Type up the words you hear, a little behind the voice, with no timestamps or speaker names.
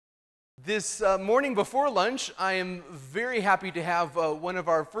This morning before lunch, I am very happy to have one of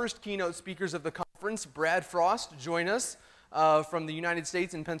our first keynote speakers of the conference, Brad Frost, join us from the United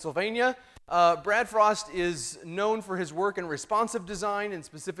States in Pennsylvania. Brad Frost is known for his work in responsive design, and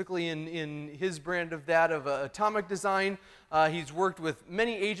specifically in his brand of that of atomic design. He's worked with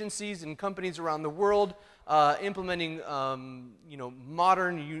many agencies and companies around the world, implementing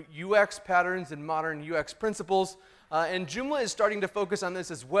modern UX patterns and modern UX principles. And Joomla is starting to focus on this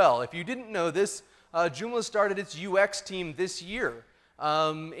as well. If you didn't know this, Joomla started its UX team this year.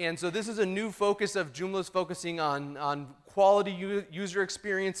 And so this is a new focus of Joomla's focusing on quality user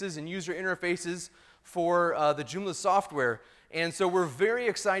experiences and user interfaces for the Joomla software. And so we're very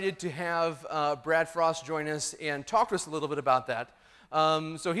excited to have Brad Frost join us and talk to us a little bit about that.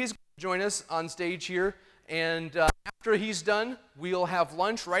 So he's going to join us on stage here. And after he's done, we'll have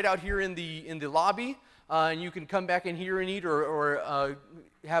lunch right out here in the lobby. And you can come back in here and eat or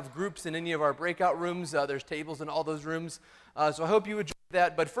have groups in any of our breakout rooms. There's tables in all those rooms. So I hope you enjoy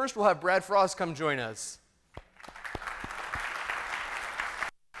that. But first, we'll have Brad Frost come join us.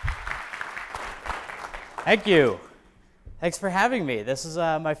 Thank you. Thanks for having me. This is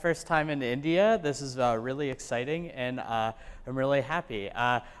my first time in India. This is really exciting, and I'm really happy.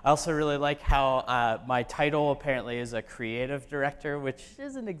 I also really like how my title apparently is a creative director, which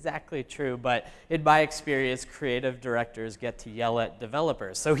isn't exactly true, but in my experience, creative directors get to yell at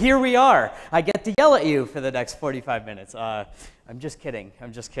developers. So here we are. I get to yell at you for the next 45 minutes. I'm just kidding.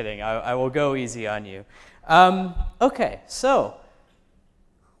 I'm just kidding. I will go easy on you. Okay, so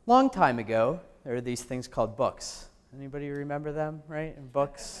long time ago, there were these things called books. Anybody remember them, right?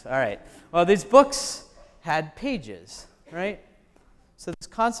 Books? All right. Well, these books had pages, right? So this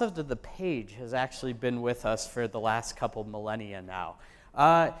concept of the page has actually been with us for the last couple millennia now.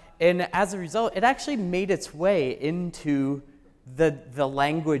 And as a result, it actually made its way into the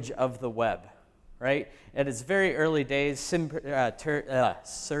language of the web, right? At its very early days, Sir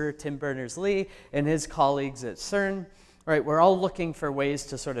Tim Berners-Lee and his colleagues at CERN, right, were all looking for ways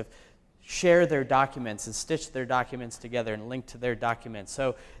to sort of share their documents and stitch their documents together and link to their documents.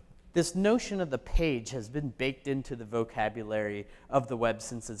 So this notion of the page has been baked into the vocabulary of the web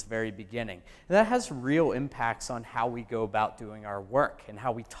since its very beginning. And that has real impacts on how we go about doing our work and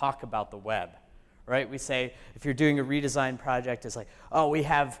how we talk about the web, right? We say, if you're doing a redesign project, it's like, oh, we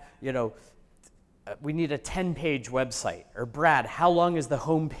have, we need a 10-page website. Or Brad, how long is the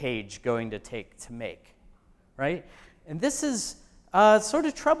home page going to take to make, right? And this is sort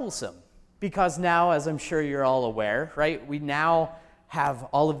of troublesome. Because now, as I'm sure you're all aware, right, we now have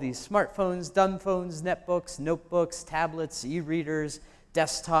all of these smartphones, dumb phones, netbooks, notebooks, tablets, e-readers,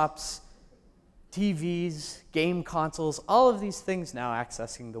 desktops, TVs, game consoles, all of these things now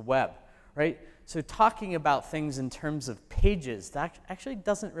accessing the web, right? So talking about things in terms of pages, that actually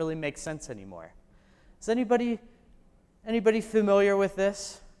doesn't really make sense anymore. Is anybody familiar with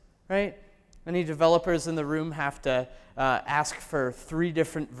this, right? Any developers in the room have to ask for 3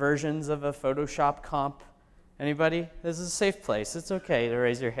 different versions of a Photoshop comp? Anybody? This is a safe place. It's okay to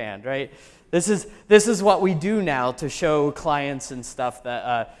raise your hand, right? This is what we do now to show clients and stuff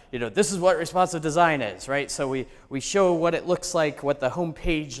that, this is what responsive design is, right? So we show what it looks like, what the home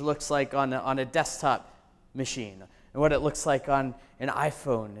page looks like on a desktop machine, and what it looks like on an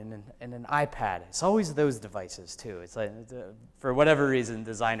iPhone and an iPad. It's always those devices, too. It's like, for whatever reason,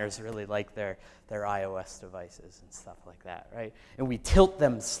 designers really like their iOS devices and stuff like that, right? And we tilt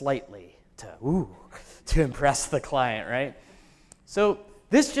them slightly to impress the client, right? So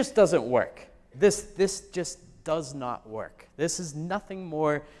this just doesn't work. This just does not work. This is nothing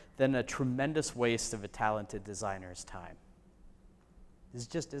more than a tremendous waste of a talented designer's time. This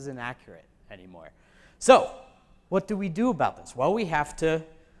just isn't accurate anymore. So what do we do about this? Well, we have to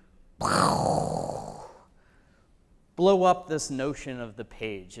blow up this notion of the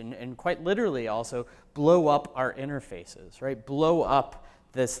page and quite literally also blow up our interfaces, right? Blow up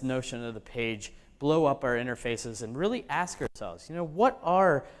this notion of the page, blow up our interfaces, and really ask ourselves, what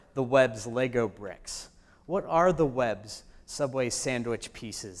are the web's Lego bricks? What are the web's Subway sandwich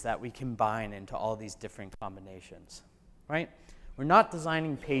pieces that we combine into all these different combinations, right? We're not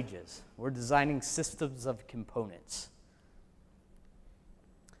designing pages. We're designing systems of components.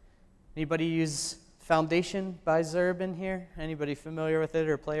 Anybody use Foundation by Zerb in here? Anybody familiar with it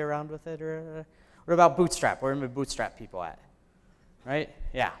or play around with it? Or what about Bootstrap? Where are my Bootstrap people at? Right?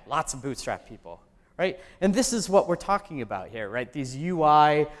 Yeah, lots of Bootstrap people. Right? And this is what we're talking about here, right? These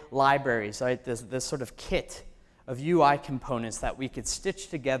UI libraries, right? This sort of kit of UI components that we could stitch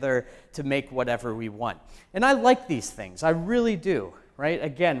together to make whatever we want. And I like these things. I really do, right?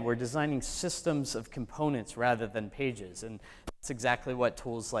 Again, we're designing systems of components rather than pages. And That's exactly what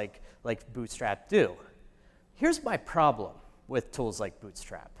tools like Bootstrap do. Here's my problem with tools like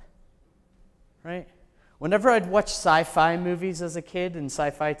Bootstrap, right? Whenever I'd watch sci-fi movies as a kid and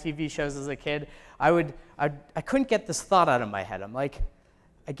sci-fi TV shows as a kid, I couldn't get this thought out of my head. I'm like,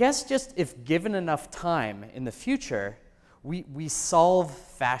 I guess just if given enough time in the future, we solve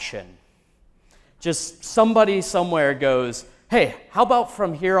fashion. Just somebody somewhere goes, hey, how about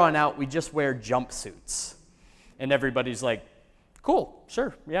from here on out we just wear jumpsuits? And everybody's like, cool,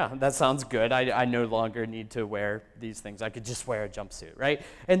 sure, yeah, that sounds good. I no longer need to wear these things. I could just wear a jumpsuit, right?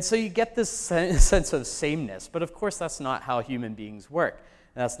 And so you get this sense of sameness. But of course, that's not how human beings work.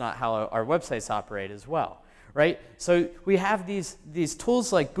 And that's not how our websites operate as well, right? So we have these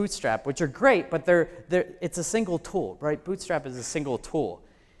tools like Bootstrap, which are great, but it's a single tool, right? Bootstrap is a single tool.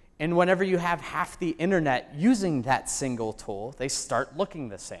 And whenever you have half the internet using that single tool, they start looking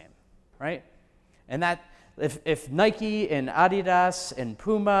the same, right? And that, if Nike and Adidas and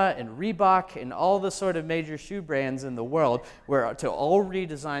Puma and Reebok and all the sort of major shoe brands in the world were to all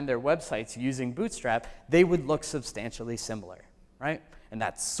redesign their websites using Bootstrap, they would look substantially similar, right? And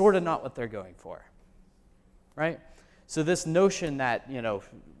that's sort of not what they're going for, right? So this notion that,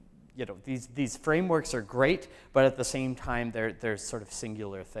 these frameworks are great, but at the same time, they're sort of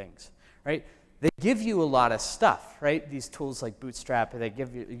singular things, right? They give you a lot of stuff, right? These tools like Bootstrap, they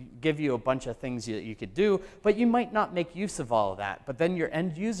give you a bunch of things you could do, but you might not make use of all of that. But then your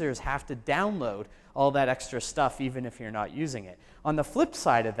end users have to download all that extra stuff, even if you're not using it. On the flip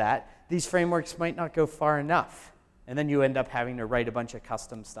side of that, these frameworks might not go far enough, and then you end up having to write a bunch of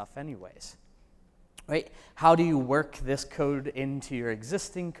custom stuff anyways, right? How do you work this code into your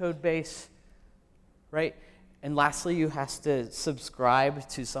existing code base, right? And lastly, you have to subscribe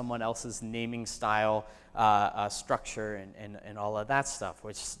to someone else's naming style, structure, and all of that stuff,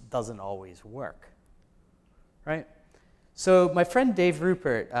 which doesn't always work, right? So my friend Dave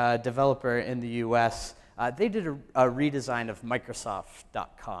Rupert, a developer in the US, they did a redesign of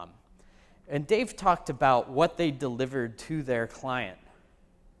Microsoft.com. And Dave talked about what they delivered to their client,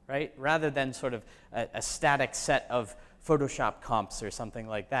 right? Rather than sort of a static set of Photoshop comps or something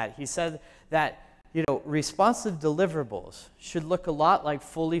like that. He said that responsive deliverables should look a lot like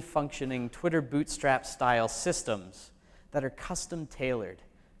fully functioning Twitter Bootstrap style systems that are custom tailored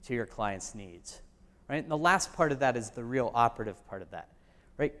to your client's needs, right? And the last part of that is the real operative part of that,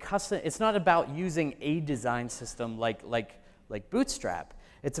 right? It's not about using a design system like Bootstrap.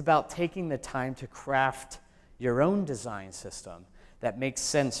 It's about taking the time to craft your own design system that makes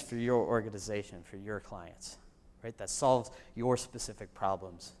sense for your organization, for your clients, right? That solves your specific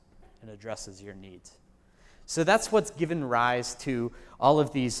problems and addresses your needs. So that's what's given rise to all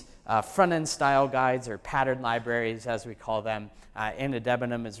of these front-end style guides, or pattern libraries, as we call them. Anna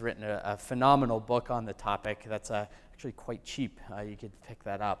Debenham has written a phenomenal book on the topic that's actually quite cheap. You could pick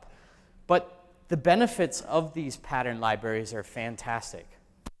that up. But the benefits of these pattern libraries are fantastic.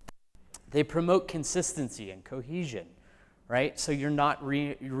 They promote consistency and cohesion, right? So you're not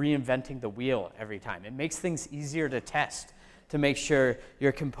reinventing the wheel every time. It makes things easier to test, to make sure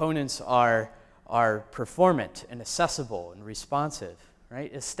your components are performant and accessible and responsive,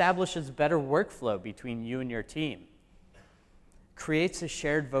 right? Establishes better workflow between you and your team. Creates a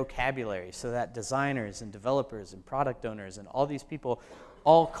shared vocabulary so that designers and developers and product owners and all these people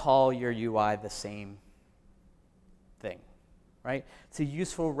all call your UI the same thing, right? It's a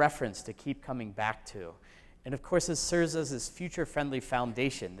useful reference to keep coming back to. And of course, it serves as this future-friendly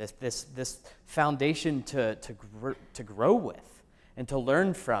foundation, this foundation to grow with and to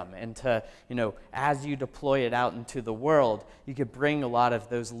learn from, and to, as you deploy it out into the world, you could bring a lot of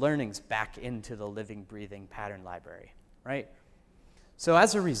those learnings back into the living, breathing pattern library, right? So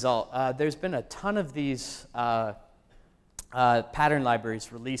as a result, there's been a ton of these pattern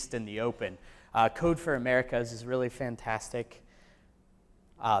libraries released in the open. Code for Americas is really fantastic.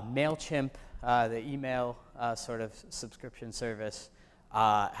 MailChimp, the email sort of subscription service,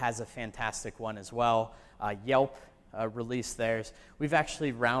 has a fantastic one as well. Yelp released theirs. We've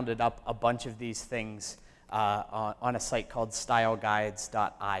actually rounded up a bunch of these things on a site called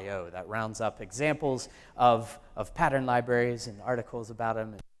styleguides.io that rounds up examples of pattern libraries and articles about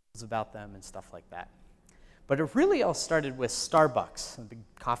them and stuff like that. But it really all started with Starbucks, a big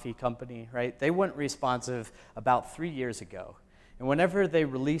coffee company, right? They went responsive about 3 years ago. And whenever they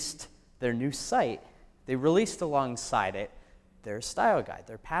released their new site, they released alongside it their style guide,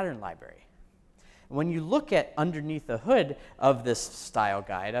 their pattern library. And when you look at underneath the hood of this style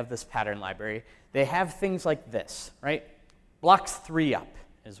guide, of this pattern library, they have things like this, right? Blocks 3 up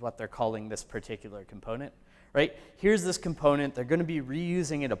is what they're calling this particular component, right? Here's this component. They're going to be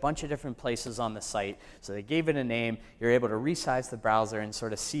reusing it a bunch of different places on the site. So they gave it a name. You're able to resize the browser and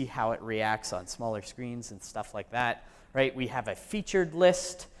sort of see how it reacts on smaller screens and stuff like that, right? We have a featured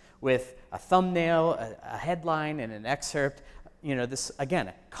list with a thumbnail, a headline, and an excerpt. You know, this, again,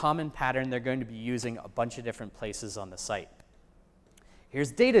 a common pattern they're going to be using a bunch of different places on the site.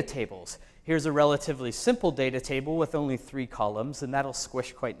 Here's data tables. Here's a relatively simple data table with only 3 columns, and that'll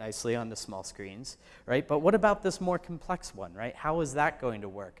squish quite nicely onto small screens, right? But what about this more complex one, right? How is that going to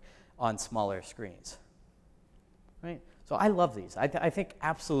work on smaller screens, right? So I love these. I think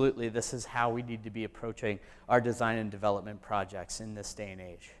absolutely this is how we need to be approaching our design and development projects in this day and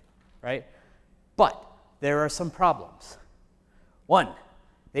age, right? But there are some problems. One,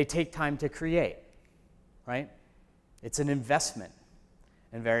 they take time to create, right? It's an investment.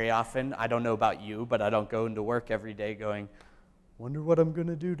 And very often, I don't know about you, but I don't go into work every day going, wonder what I'm going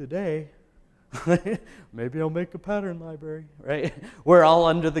to do today. Maybe I'll make a pattern library, right? We're all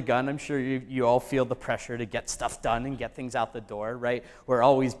under the gun. I'm sure you all feel the pressure to get stuff done and get things out the door, right? We're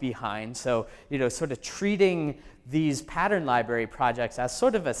always behind. So, you know, sort of treating these pattern library projects as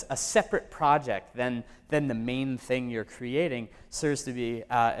sort of a separate project than the main thing you're creating serves to be,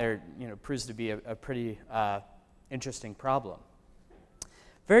 proves to be a pretty interesting problem.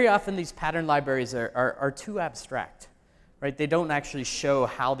 Very often these pattern libraries are too abstract, right? They don't actually show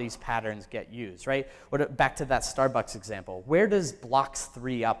how these patterns get used, right? Back to that Starbucks example, where does blocks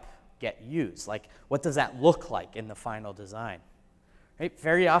 3 up get used? Like, what does that look like in the final design? Right?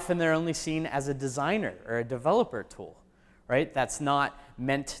 Very often they're only seen as a designer or a developer tool, right? That's not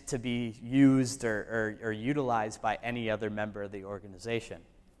meant to be used or utilized by any other member of the organization.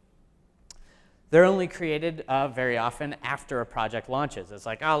 They're only created very often after a project launches. It's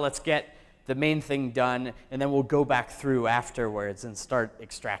like, oh, let's get the main thing done, and then we'll go back through afterwards and start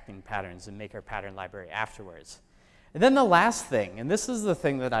extracting patterns and make our pattern library afterwards. And then the last thing, and this is the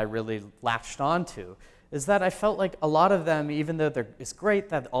thing that I really latched onto, is that I felt like a lot of them, even though it's great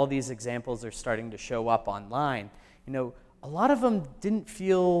that all these examples are starting to show up online, you know, a lot of them didn't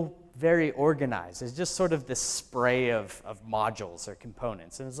feel very organized. It's just sort of this spray of modules or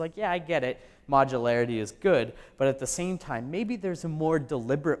components. And it's like, yeah, I get it. Modularity is good. But at the same time, maybe there's a more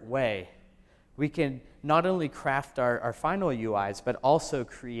deliberate way we can not only craft our final UIs, but also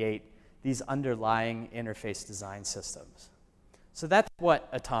create these underlying interface design systems. So that's what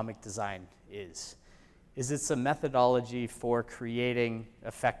atomic design is it's a methodology for creating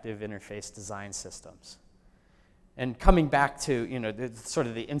effective interface design systems. And coming back to, you know, sort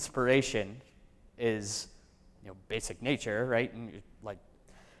of the inspiration is, you know, basic nature, right? And like,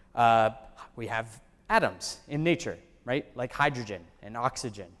 we have atoms in nature, right? Like hydrogen and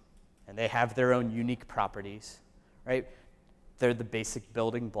oxygen, and they have their own unique properties, right? They're the basic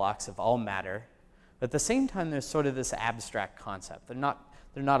building blocks of all matter. But at the same time, there's sort of this abstract concept. They're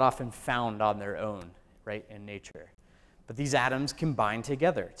not often found on their own, right, in nature. But these atoms combine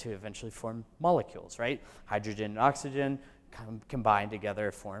together to eventually form molecules, right? Hydrogen and oxygen combine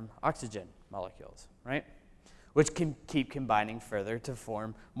together form oxygen molecules, right? Which can keep combining further to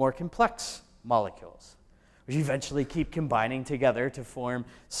form more complex molecules, which eventually keep combining together to form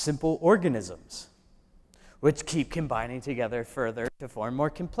simple organisms, which keep combining together further to form more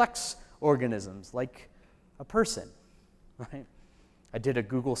complex organisms, like a person, right? I did a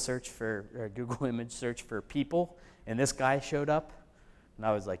Google image search for people, and this guy showed up, and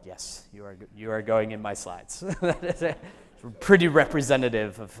I was like, yes, you are going in my slides. That is pretty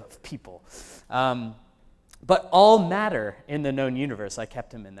representative of people. But all matter in the known universe, I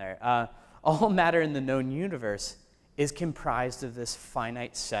kept him in there, all matter in the known universe is comprised of this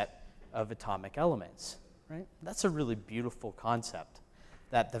finite set of atomic elements, right? That's a really beautiful concept,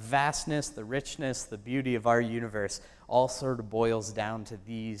 that the vastness, the richness, the beauty of our universe all sort of boils down to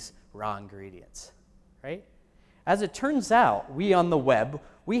these raw ingredients, right? As it turns out, we on the web,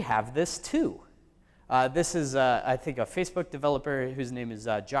 we have this too. This is, I think, a Facebook developer whose name is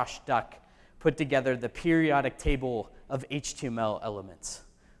Josh Duck, put together the periodic table of HTML elements,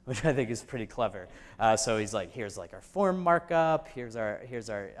 which I think is pretty clever. So he's like, here's like our form markup, here's our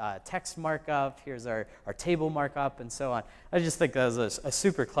text markup, here's our table markup, and so on. I just think that was a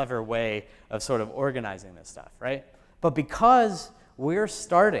super clever way of sort of organizing this stuff, right? But because we're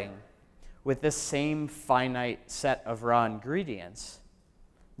starting with this same finite set of raw ingredients,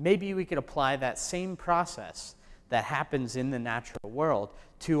 maybe we could apply that same process that happens in the natural world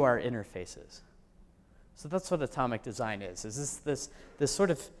to our interfaces. So that's what atomic design is this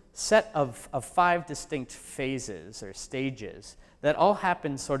sort of set of 5 distinct phases or stages that all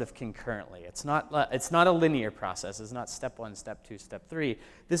happen sort of concurrently. It's not a linear process. It's not step 1, step 2, step 3.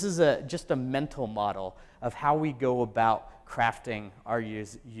 This is just a mental model of how we go about crafting our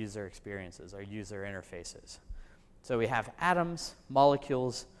user experiences, our user interfaces. So we have atoms,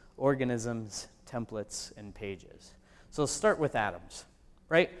 molecules, organisms, templates, and pages. So let's start with atoms,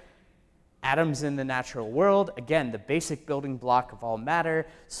 right? Atoms in the natural world, again, the basic building block of all matter,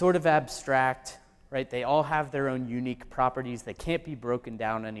 sort of abstract, right? They all have their own unique properties. They can't be broken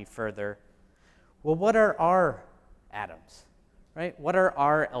down any further. Well, what are our atoms, right? What are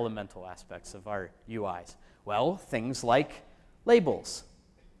our elemental aspects of our UIs? Well, things like labels,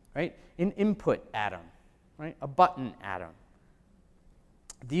 right? An input atom, right? A button atom.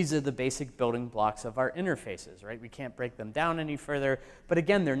 These are the basic building blocks of our interfaces, right? We can't break them down any further, but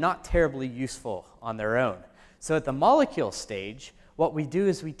again, they're not terribly useful on their own. So at the molecule stage, what we do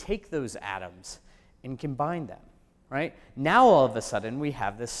is we take those atoms and combine them, right? Now all of a sudden we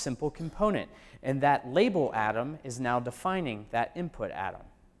have this simple component, and that label atom is now defining that input atom.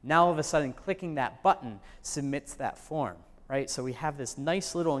 Now all of a sudden clicking that button submits that form, right? So we have this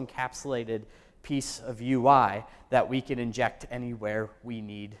nice little encapsulated piece of UI that we can inject anywhere we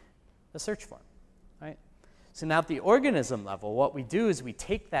need a search form, right? So now at the organism level, what we do is we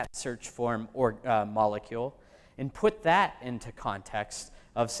take that search form or molecule and put that into context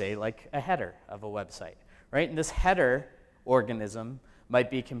of, say, like a header of a website, right? And this header organism might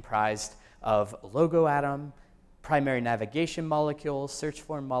be comprised of a logo atom, primary navigation molecule, search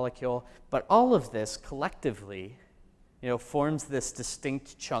form molecule, but all of this collectively forms this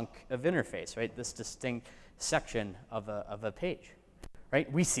distinct chunk of interface, right? This distinct section of a page,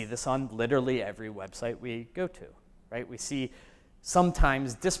 right? We see this on literally every website we go to, right? We see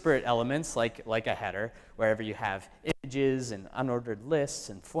sometimes disparate elements like a header, wherever you have images and unordered lists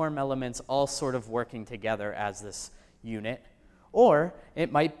and form elements all sort of working together as this unit. Or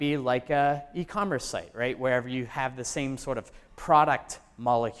it might be like a e-commerce site, right? Wherever you have the same sort of product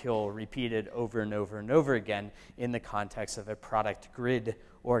molecule repeated over and over and over again in the context of a product grid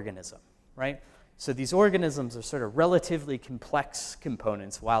organism, right? So these organisms are sort of relatively complex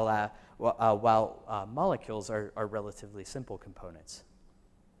components while molecules are relatively simple components.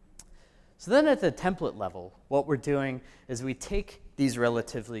 So then at the template level, what we're doing is we take these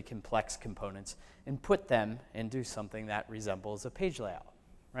relatively complex components and put them into something that resembles a page layout,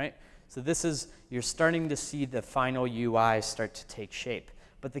 right? So this is, you're starting to see the final UI start to take shape.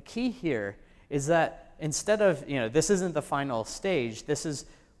 But the key here is that instead of, this isn't the final stage, this is,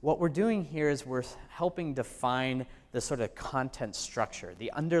 what we're doing here is we're helping define the sort of content structure,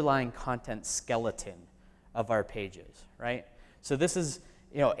 the underlying content skeleton of our pages, right? So this is,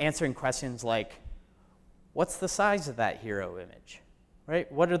 answering questions like, what's the size of that hero image, right?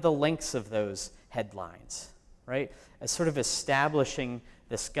 What are the lengths of those headlines, right? As sort of establishing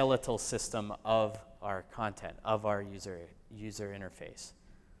the skeletal system of our content, of our user interface.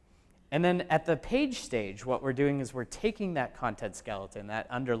 And then at the page stage, what we're doing is we're taking that content skeleton, that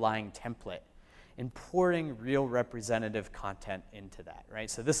underlying template, and pouring real representative content into that, right?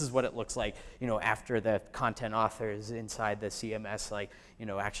 So this is what it looks like, after the content authors inside the CMS,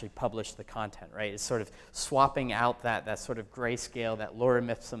 actually publish the content, right? It's sort of swapping out that sort of grayscale, that lorem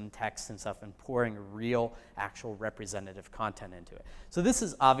ipsum text and stuff, and pouring real, actual representative content into it. So this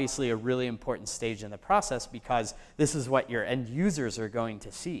is obviously a really important stage in the process because this is what your end users are going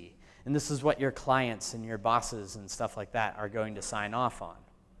to see. And this is what your clients and your bosses and stuff like that are going to sign off on,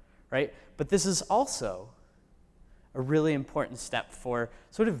 right? But this is also a really important step for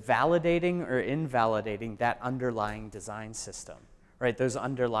sort of validating or invalidating that underlying design system, right? Those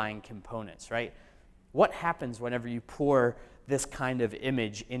underlying components, right? What happens whenever you pour this kind of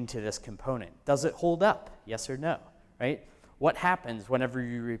image into this component? Does it hold up? Yes or no, right? What happens whenever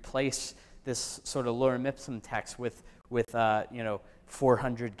you replace this sort of lorem ipsum text with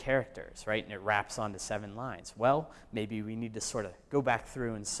 400 characters, right? And it wraps onto 7 lines. Well, maybe we need to sort of go back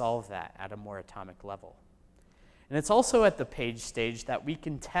through and solve that at a more atomic level. And it's also at the page stage that we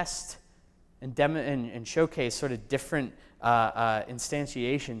can test and showcase sort of different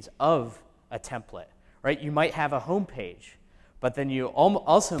instantiations of a template, right? You might have a home page, but then you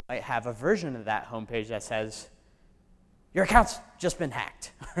also might have a version of that home page that says, your account's just been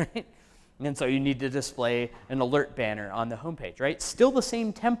hacked, right? And so you need to display an alert banner on the homepage, right? Still the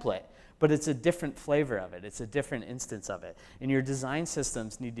same template, but it's a different flavor of it. It's a different instance of it. And your design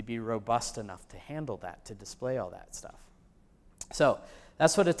systems need to be robust enough to handle that, to display all that stuff. So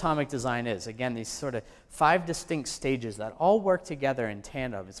that's what atomic design is. Again, these sort of 5 distinct stages that all work together in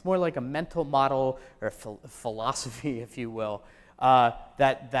tandem. It's more like a mental model or a philosophy, if you will,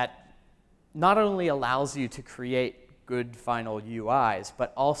 that not only allows you to create good final UIs,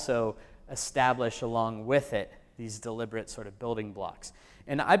 but also establish along with it these deliberate sort of building blocks.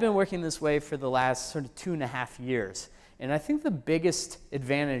 And I've been working this way for the last sort of 2.5 years. And I think the biggest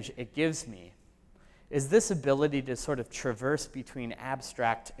advantage it gives me is this ability to sort of traverse between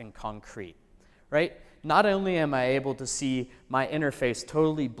abstract and concrete, right? Not only am I able to see my interface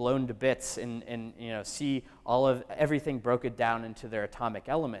totally blown to bits and see everything broken down into their atomic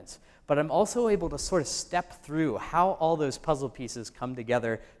elements, but I'm also able to sort of step through how all those puzzle pieces come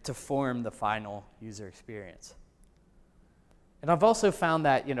together to form the final user experience. And I've also found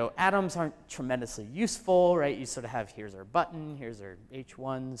that, atoms aren't tremendously useful, right? You sort of have, here's our button, here's our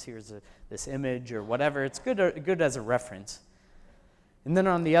H1s, here's this image or whatever. It's good as a reference. And then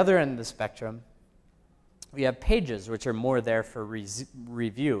on the other end of the spectrum, we have pages, which are more there for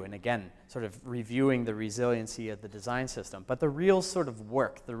review, and again, sort of reviewing the resiliency of the design system. But the real sort of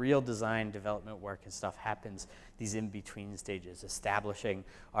work, the real design development work and stuff happens these in-between stages, establishing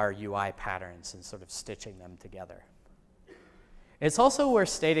our UI patterns and sort of stitching them together. It's also worth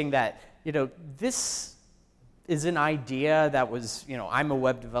stating that, this is an idea that was, I'm a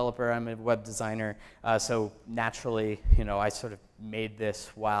web developer, I'm a web designer, so naturally, I sort of made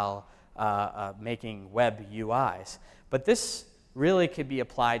this while making web UIs. But this really could be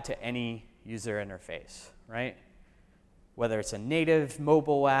applied to any user interface, right? Whether it's a native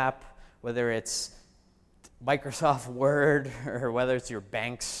mobile app, whether it's Microsoft Word, or whether it's your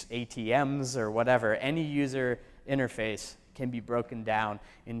bank's ATMs or whatever, any user interface can be broken down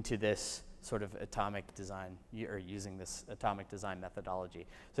into this sort of atomic design, or using this atomic design methodology.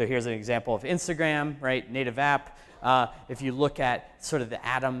 So here's an example of Instagram, right? Native app. If you look at sort of the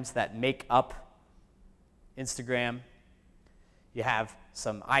atoms that make up Instagram, you have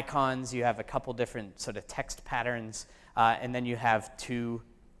some icons, you have a couple different sort of text patterns, and then you have two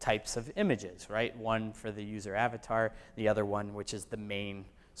types of images, right? One for the user avatar, the other one which is the main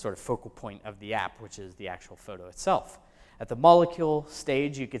sort of focal point of the app, which is the actual photo itself. At the molecule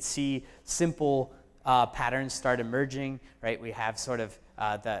stage, you could see simple patterns start emerging, right? We have sort of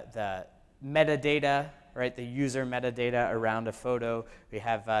the metadata, right? The user metadata around a photo. We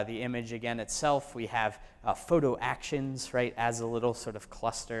have the image again itself. We have photo actions, right? As a little sort of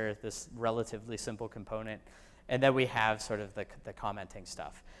cluster, this relatively simple component. And then we have sort of the commenting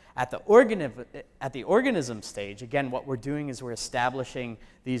stuff. At the organism stage, again, what we're doing is we're establishing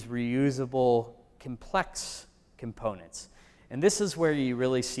these reusable, complex components. And this is where you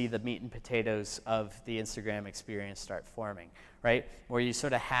really see the meat and potatoes of the Instagram experience start forming, right? Where you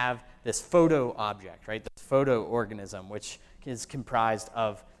sort of have this photo object, right? This photo organism, which is comprised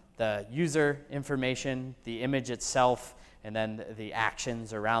of the user information, the image itself, and then the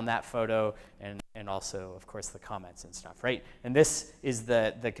actions around that photo, and also, of course, the comments and stuff, right? And this is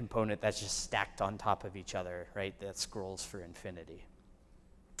the component that's just stacked on top of each other, right? That scrolls for infinity.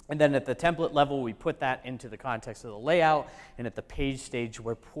 And then at the template level, we put that into the context of the layout, and at the page stage,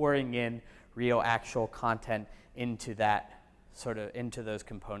 we're pouring in real actual content into that into those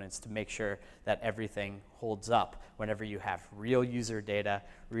components to make sure that everything holds up whenever you have real user data,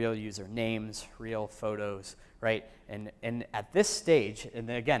 real user names, real photos, right? And at this stage, and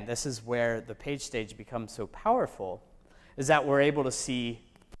again, this is where the page stage becomes so powerful, is that we're able to see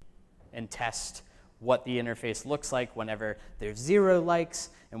and test what the interface looks like whenever there's 0 likes,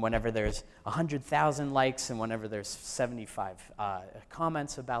 and whenever there's 100,000 likes, and whenever there's 75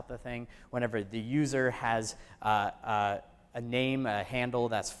 comments about the thing, whenever the user has a name, a handle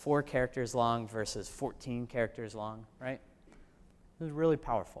that's 4 characters long versus 14 characters long, right? This is really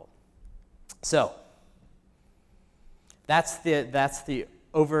powerful. So that's the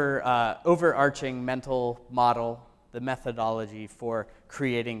overarching mental model, the methodology for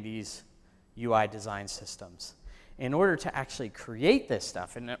creating these UI design systems. In order to actually create this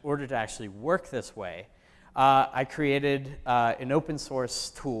stuff, in order to actually work this way, I created an open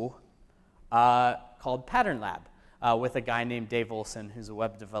source tool called Pattern Lab with a guy named Dave Olson, who's a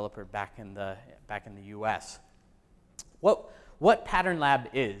web developer back in the US. What Pattern Lab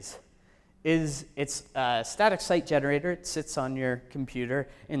is it's a static site generator. It sits on your computer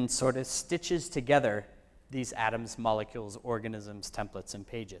and sort of stitches together these atoms, molecules, organisms, templates, and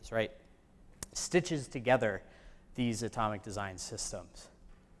pages, right? Stitches together these atomic design systems.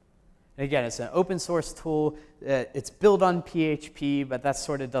 And again, it's an open source tool. It's built on PHP, but that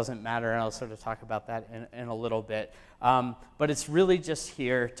sort of doesn't matter, and I'll sort of talk about that in a little bit. But it's really just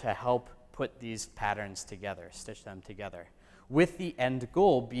here to help put these patterns together, stitch them together, with the end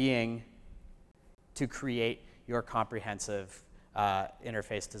goal being to create your comprehensive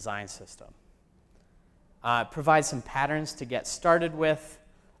interface design system. Provide some patterns to get started with,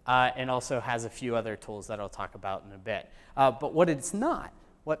 and also has a few other tools that I'll talk about in a bit. But what it's not,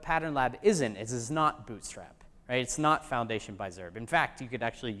 what Pattern Lab isn't, is it's not Bootstrap, right? It's not Foundation by Zurb. In fact, you could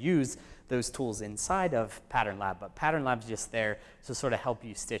actually use those tools inside of Pattern Lab, but Pattern Lab's just there to sort of help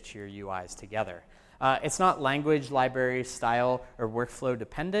you stitch your UIs together. It's not language, library, style, or workflow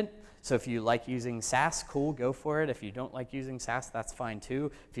dependent. So if you like using Sass, cool, go for it. If you don't like using Sass, that's fine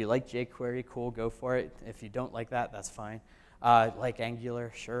too. If you like jQuery, cool, go for it. If you don't like that, that's fine. Like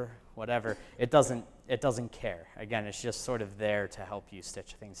Angular, sure, whatever. It doesn't care. Again, it's just sort of there to help you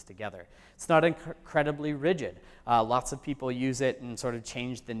stitch things together. It's not incredibly rigid. Lots of people use it and sort of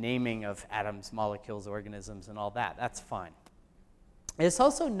change the naming of atoms, molecules, organisms, and all that. That's fine. It's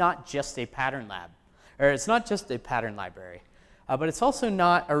also not just a pattern lab, or it's not just a pattern library. But it's also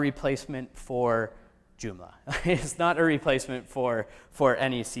not a replacement for Joomla. It's not a replacement for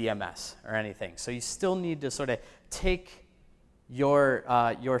any CMS or anything. So you still need to sort of take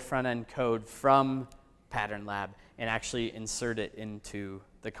your front-end code from Pattern Lab and actually insert it into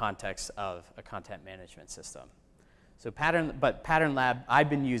the context of a content management system. So Pattern Lab, I've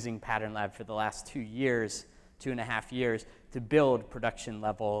been using Pattern Lab for the last 2 years, 2.5 years, to build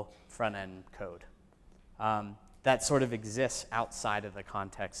production-level front-end code. That sort of exists outside of the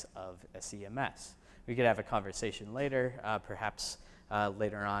context of a CMS. We could have a conversation later, perhaps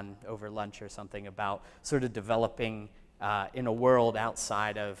later on over lunch or something, about sort of developing in a world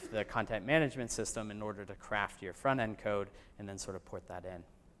outside of the content management system in order to craft your front-end code and then sort of port that in.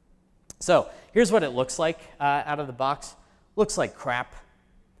 So here's what it looks like out of the box. Looks like crap.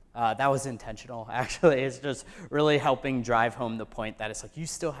 That was intentional, actually. It's just really helping drive home the point that it's like you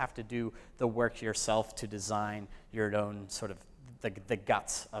still have to do the work yourself to design your own sort of the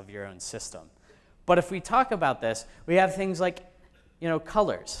guts of your own system. But if we talk about this, we have things like,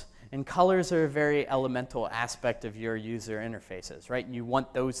 colors. And colors are a very elemental aspect of your user interfaces, right? And you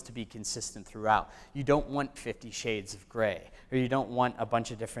want those to be consistent throughout. You don't want 50 shades of gray, or you don't want a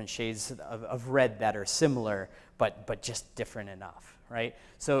bunch of different shades of red that are similar, but just different enough, right?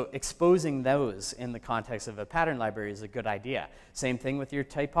 So exposing those in the context of a pattern library is a good idea. Same thing with your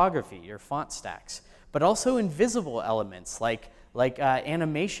typography, your font stacks, but also invisible elements like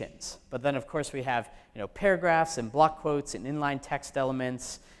animations. But then, of course, we have paragraphs and block quotes and inline text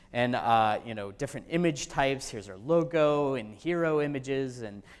elements and different image types. Here's our logo and hero images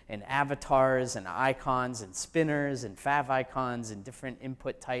and avatars and icons and spinners and fav icons and different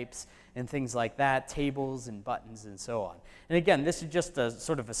input types and things like that, tables and buttons and so on. And again, this is just a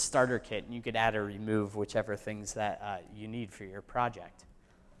sort of a starter kit, and you could add or remove whichever things that you need for your project.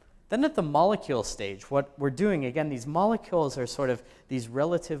 Then at the molecule stage, what we're doing, again, these molecules are sort of these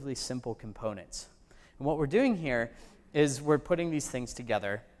relatively simple components. And what we're doing here is we're putting these things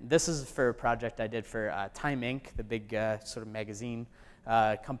together. This is for a project I did for Time Inc., the big sort of magazine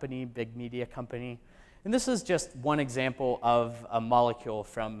company, big media company. And this is just one example of a molecule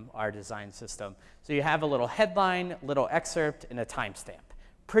from our design system. So you have a little headline, little excerpt, and a timestamp.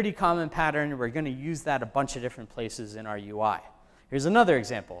 Pretty common pattern. We're going to use that a bunch of different places in our UI. Here's another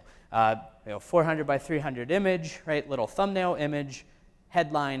example. 400 by 300 image, right? Little thumbnail image,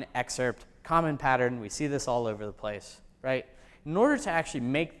 headline, excerpt, common pattern. We see this all over the place, right? In order to actually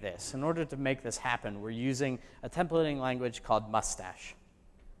make this, in order to make this happen, we're using a templating language called Mustache.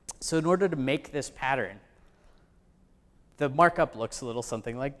 So in order to make this pattern, the markup looks a little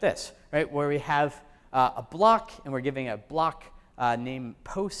something like this, right? Where we have a block, and we're giving a block name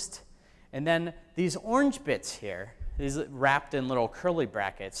post, and then these orange bits here, these wrapped in little curly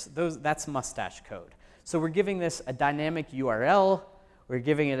brackets, that's Mustache code. So we're giving this a dynamic URL, we're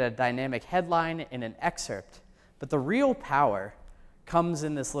giving it a dynamic headline and an excerpt, but the real power comes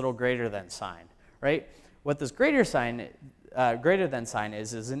in this little greater than sign, right? What this greater than sign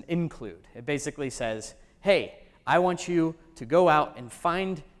is an include. It basically says, hey, I want you to go out and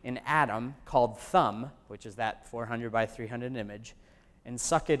find an atom called thumb, which is that 400 by 300 image, and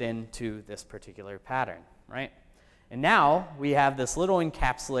suck it into this particular pattern, right? And now we have this little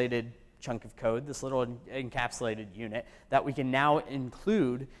encapsulated chunk of code, this little encapsulated unit that we can now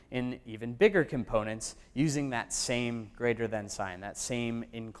include in even bigger components using that same greater than sign, that same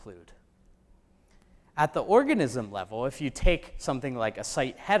include. At the organism level, if you take something like a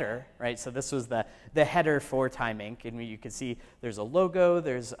site header, right? So this was the header for Time Inc., and you can see there's a logo,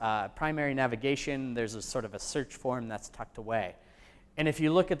 there's primary navigation, there's a sort of a search form that's tucked away. And if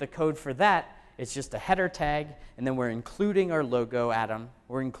you look at the code for that, it's just a header tag, and then we're including our logo atom,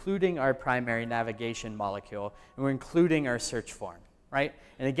 we're including our primary navigation molecule, and we're including our search form, right?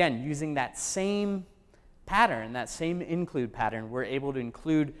 And again, using that same pattern, that same include pattern, we're able to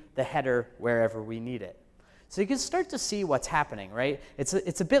include the header wherever we need it. So you can start to see what's happening, right? It's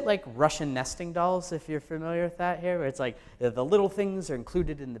a bit like Russian nesting dolls, if you're familiar with that here, where it's like the little things are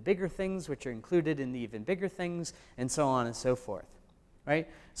included in the bigger things, which are included in the even bigger things, and so on and so forth, right?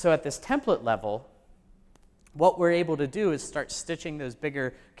 So at this template level, what we're able to do is start stitching those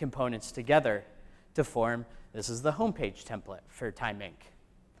bigger components together to form, this is the homepage template for Time Inc.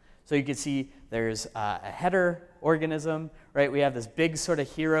 So you can see there's a header organism, right? We have this big sort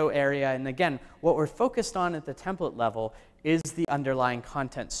of hero area. And again, what we're focused on at the template level is the underlying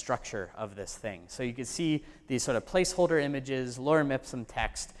content structure of this thing. So you can see these sort of placeholder images, lorem ipsum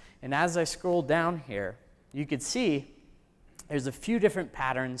text. And as I scroll down here, you can see there's a few different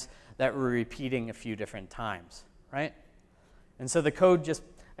patterns that we're repeating a few different times, right? And so the code just,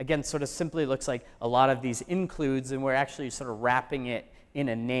 again, sort of simply looks like a lot of these includes, and we're actually sort of wrapping it in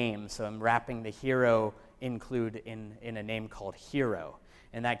a name. So I'm wrapping the hero include in a name called hero.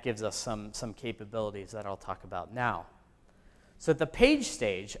 And that gives us some capabilities that I'll talk about now. So at the page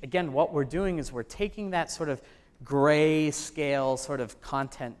stage, again, what we're doing is we're taking that sort of gray scale sort of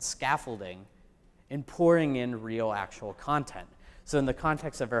content scaffolding and pouring in real actual content. So in the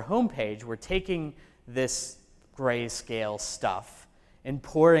context of our homepage, we're taking this grayscale stuff and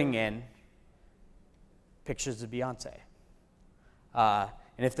pouring in pictures of Beyonce.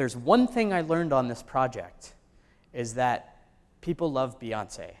 And if there's one thing I learned on this project, is that people love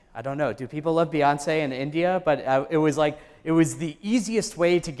Beyonce. I don't know, do people love Beyonce in India? But it was the easiest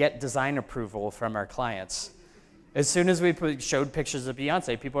way to get design approval from our clients. As soon as we showed pictures of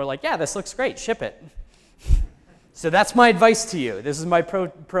Beyonce, people were like, yeah, this looks great, ship it. So that's my advice to you. This is my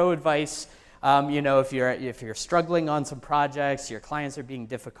pro advice. You know, if you're struggling on some projects, your clients are being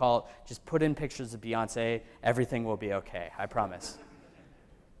difficult, just put in pictures of Beyonce. Everything will be okay, I promise.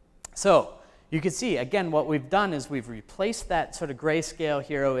 So you can see, again, what we've done is we've replaced that sort of grayscale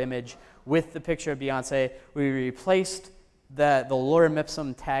hero image with the picture of Beyonce. We replaced the lorem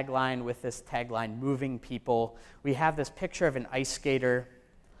ipsum tagline with this tagline, moving people. We have this picture of an ice skater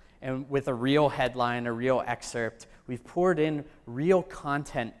and with a real headline, a real excerpt. We've poured in real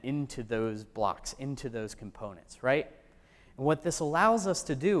content into those blocks, into those components, right? And what this allows us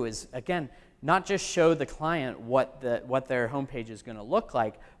to do is, again, not just show the client what their homepage is going to look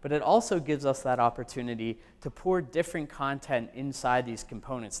like, but it also gives us that opportunity to pour different content inside these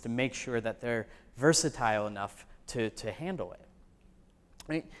components to make sure that they're versatile enough to handle it,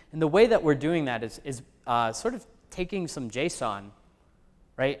 right? And the way that we're doing that is sort of taking some JSON,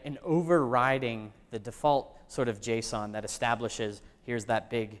 right, and overriding the default sort of JSON that establishes, here's that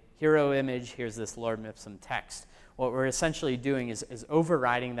big hero image, here's this lorem ipsum text. What we're essentially doing is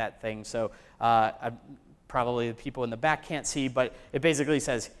overriding that thing. So probably the people in the back can't see, but it basically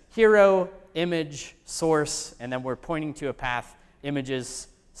says hero, image, source, and then we're pointing to a path,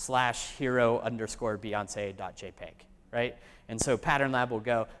 images/hero_Beyonce.jpg, right? And so Pattern Lab will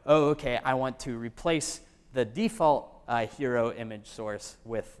go, oh, okay, I want to replace the default hero image source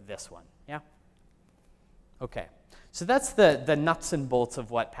with this one, yeah? Okay. So that's the nuts and bolts of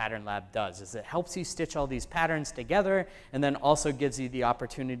what Pattern Lab does, is it helps you stitch all these patterns together and then also gives you the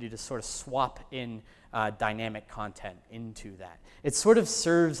opportunity to sort of swap in dynamic content into that. It sort of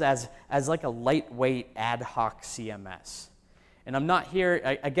serves as like a lightweight ad hoc CMS. And I'm not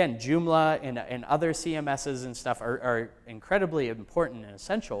here, again, Joomla and other CMSs and stuff are incredibly important and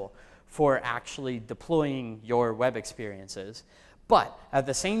essential for actually deploying your web experiences. But at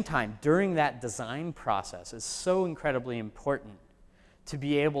the same time, during that design process, it's so incredibly important to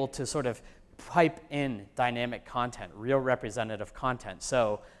be able to sort of pipe in dynamic content, real representative content,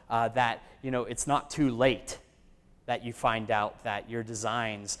 so that it's not too late that you find out that your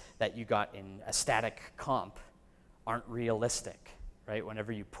designs that you got in a static comp aren't realistic, right?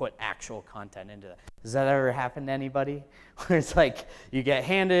 Whenever you put actual content into that. Does that ever happen to anybody? Where it's like you get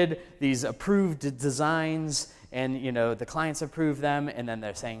handed these approved designs and the clients approve them, and then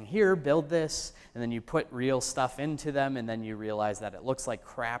they're saying, here, build this, and then you put real stuff into them, and then you realize that it looks like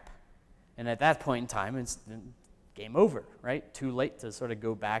crap. And at that point in time, it's game over, right? Too late to sort of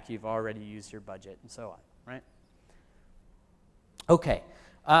go back. You've already used your budget and so on, right? Okay.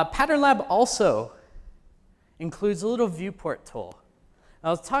 Pattern Lab also includes a little viewport tool.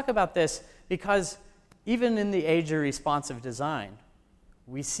 Now, let's talk about this because even in the age of responsive design,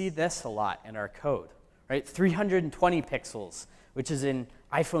 we see this a lot in our code. Right, 320 pixels, which is in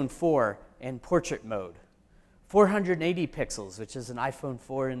iPhone 4 in portrait mode. 480 pixels, which is in iPhone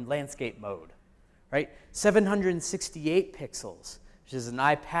 4 in landscape mode. Right, 768 pixels, which is an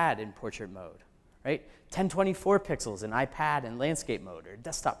iPad in portrait mode. Right, 1024 pixels in iPad in landscape mode or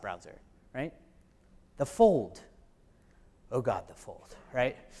desktop browser. Right, the fold. Oh God, the fold.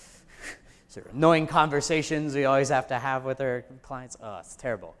 Right. sort of annoying conversations we always have to have with our clients. Oh, it's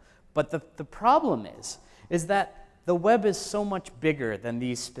terrible. But the problem is that the web is so much bigger than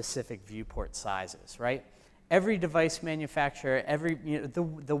these specific viewport sizes, right? Every device manufacturer,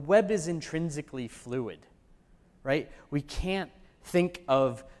 the web is intrinsically fluid, right? We can't think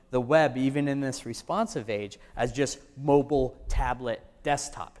of the web, even in this responsive age, as just mobile, tablet,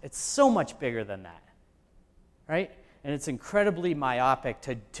 desktop. It's so much bigger than that, right? And it's incredibly myopic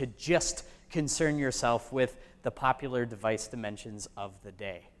to just concern yourself with the popular device dimensions of the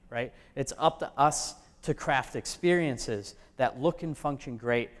day, right? It's up to us to craft experiences that look and function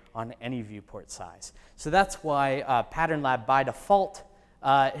great on any viewport size. So that's why Pattern Lab, by default,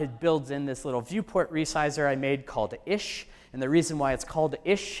 it builds in this little viewport resizer I made called Ish. And the reason why it's called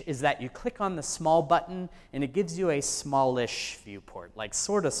Ish is that you click on the small button and it gives you a smallish viewport, like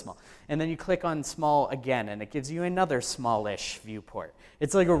sort of small. And then you click on small again and it gives you another smallish viewport.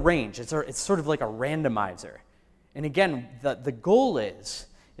 It's like a range. It's sort of like a randomizer. And again, the goal is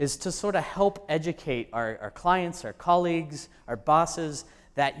to sort of help educate our clients, our colleagues, our bosses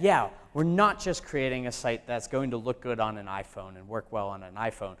that, yeah, we're not just creating a site that's going to look good on an iPhone and work well on an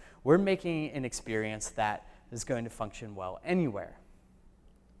iPhone. We're making an experience that is going to function well anywhere.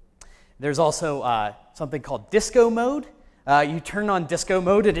 There's also something called disco mode. You turn on disco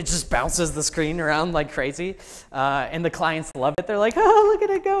mode and it just bounces the screen around like crazy. And the clients love it. They're like, oh, look at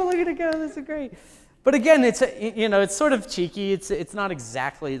it go, this is great. But again, it's sort of cheeky. It's not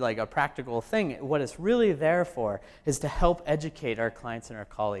exactly like a practical thing. What it's really there for is to help educate our clients and our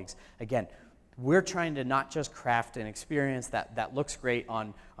colleagues. Again, we're trying to not just craft an experience that looks great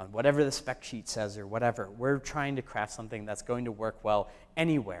on whatever the spec sheet says or whatever. We're trying to craft something that's going to work well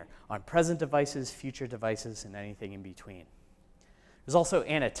anywhere, on present devices, future devices, and anything in between. There's also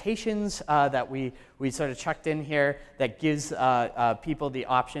annotations that we sort of chucked in here that gives people the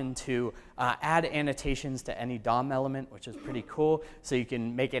option to add annotations to any DOM element, which is pretty cool. So you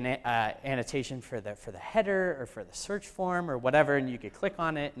can make an annotation for the header or for the search form or whatever, and you could click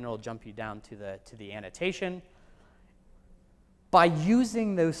on it and it'll jump you down to the annotation. By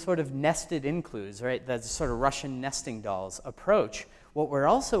using those sort of nested includes, right, that sort of Russian nesting dolls approach, what we're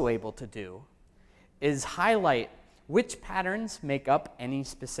also able to do is highlight which patterns make up any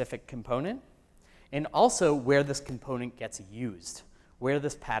specific component, and also where this component gets used, where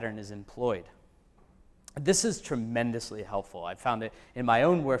this pattern is employed. This is tremendously helpful. I found it in my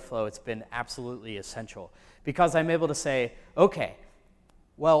own workflow. It's been absolutely essential because I'm able to say, okay,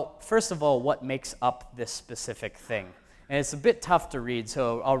 well, first of all, what makes up this specific thing? And it's a bit tough to read,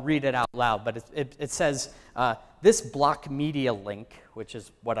 so I'll read it out loud, but it says, this block media link, which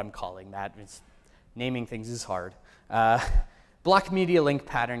is what I'm calling that. Naming things is hard. Block media link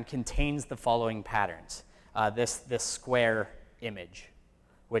pattern contains the following patterns. This square image,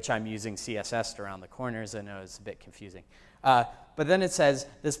 which I'm using CSS around the corners. I know it's a bit confusing. But then it says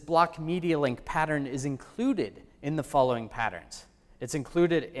this block media link pattern is included in the following patterns. It's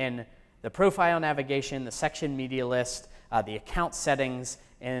included in the profile navigation, the section media list, the account settings,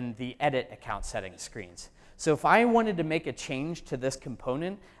 and the edit account settings screens. So if I wanted to make a change to this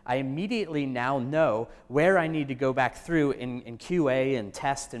component, I immediately now know where I need to go back through in QA and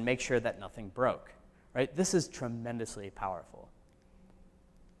test and make sure that nothing broke. Right? This is tremendously powerful.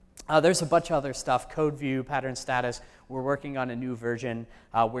 There's a bunch of other stuff, code view, pattern status. We're working on a new version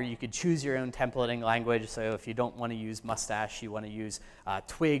where you could choose your own templating language. So if you don't want to use Mustache, you want to use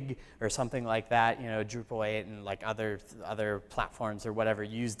Twig or something like that, Drupal 8 and like other platforms or whatever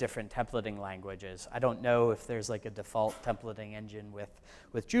use different templating languages. I don't know if there's like a default templating engine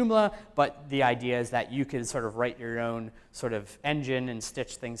with Joomla, but the idea is that you could sort of write your own sort of engine and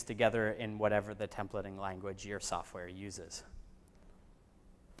stitch things together in whatever the templating language your software uses.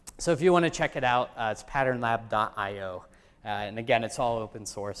 So if you want to check it out, it's patternlab.io. And again, it's all open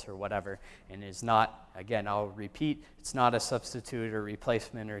source or whatever, and is not, again, I'll repeat, it's not a substitute or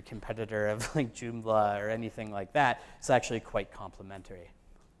replacement or competitor of like Joomla or anything like that. It's actually quite complementary.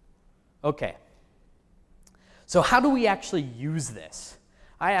 Okay. So how do we actually use this?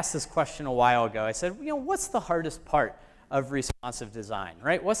 I asked this question a while ago. I said, what's the hardest part of responsive design,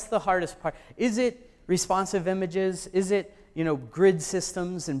 right? What's the hardest part? Is it responsive images? Is it grid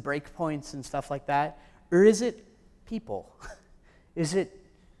systems and breakpoints and stuff like that? Or is it people? Is it,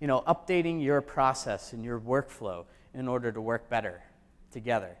 updating your process and your workflow in order to work better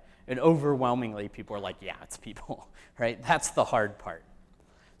together? And overwhelmingly, people are like, yeah, it's people, right? That's the hard part.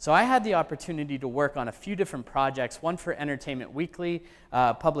 So I had the opportunity to work on a few different projects, one for Entertainment Weekly,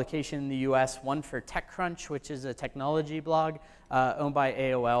 publication in the US, one for TechCrunch, which is a technology blog owned by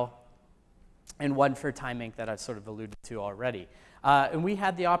AOL, and one for Time Inc. that I've sort of alluded to already. And we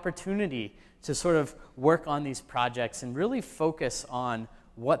had the opportunity to sort of work on these projects and really focus on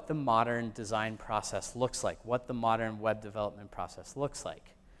what the modern design process looks like, what the modern web development process looks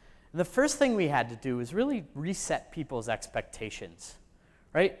like. And the first thing we had to do was really reset people's expectations,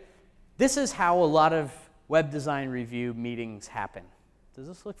 right? This is how a lot of web design review meetings happen. Does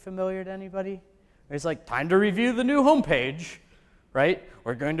this look familiar to anybody? It's like, time to review the new homepage, right?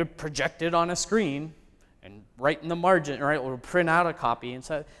 We're going to project it on a screen and write in the margin, right? We'll print out a copy. And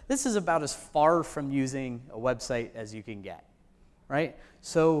so this is about as far from using a website as you can get, right?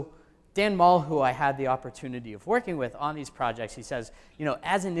 So Dan Mall, who I had the opportunity of working with on these projects, he says, you know,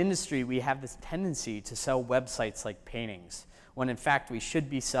 as an industry, we have this tendency to sell websites like paintings, when in fact we should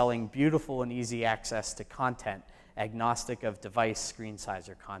be selling beautiful and easy access to content, agnostic of device, screen size,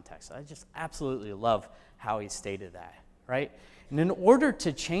 or context. I just absolutely love how he stated that, right? And in order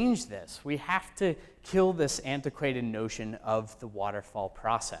to change this, we have to kill this antiquated notion of the waterfall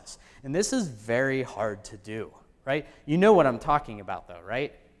process. And this is very hard to do, right? You know what I'm talking about though,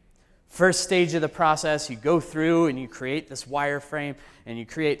 right? First stage of the process, you go through and you create this wireframe and you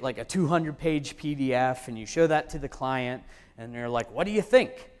create like a 200-page PDF and you show that to the client and they're like, what do you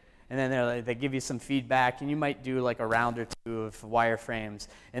think? And then they give you some feedback, and you might do like a round or two of wireframes.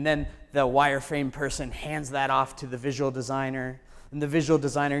 And then the wireframe person hands that off to the visual designer, and the visual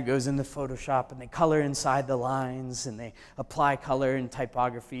designer goes into Photoshop, and they color inside the lines, and they apply color and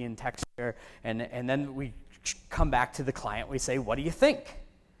typography and texture. And then we come back to the client. We say, what do you think?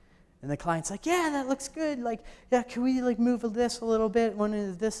 And the client's like, yeah, that looks good. Like, yeah, can we like move this a little bit, one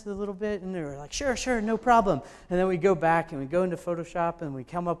of this a little bit? And they're like, sure, no problem. And then we go back and we go into Photoshop and we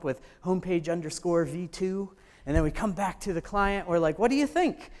come up with homepage underscore V2. And then we come back to the client. We're like, what do you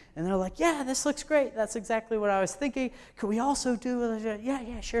think? And they're like, yeah, this looks great. That's exactly what I was thinking. Could we also do,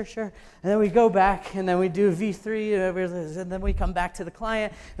 yeah, sure. And then we go back and then we do V3. And then we come back to the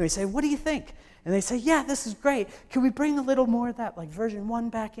client and we say, what do you think? And they say, yeah, this is great. Can we bring a little more of that, like version 1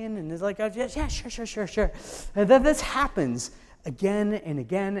 back in? And it's like, yeah, sure. And then this happens again and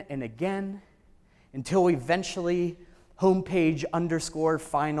again and again until eventually homepage underscore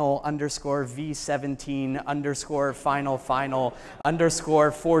final underscore V17 underscore final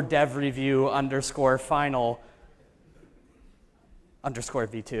underscore for dev review underscore final underscore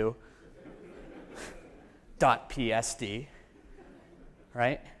V2 dot PSD,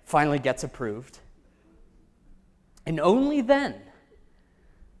 right? Finally gets approved. And only then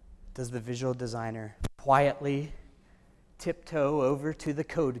does the visual designer quietly tiptoe over to the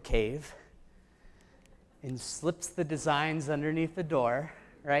code cave and slips the designs underneath the door,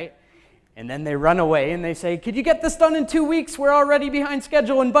 right? And then they run away and they say, could you get this done in 2 weeks? We're already behind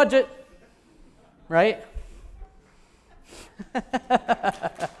schedule and budget, right?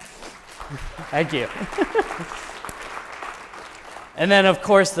 Thank you. And then, of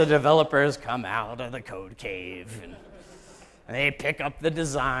course, the developers come out of the code cave and they pick up the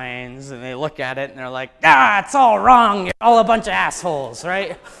designs and they look at it and they're like, it's all wrong. You're all a bunch of assholes,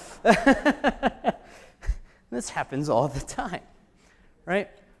 right? This happens all the time, right?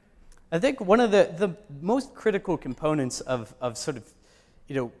 I think one of the most critical components of sort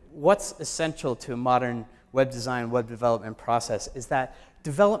of, what's essential to a modern web design, web development process is that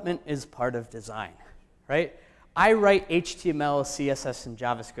development is part of design, right? I write HTML, CSS, and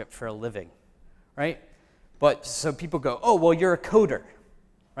JavaScript for a living, right? But so people go, oh, well, you're a coder,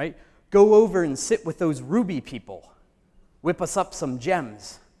 right? Go over and sit with those Ruby people. Whip us up some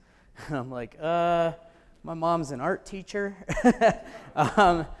gems. And I'm like, my mom's an art teacher,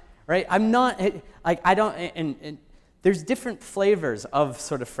 right? I'm not, I don't, and there's different flavors of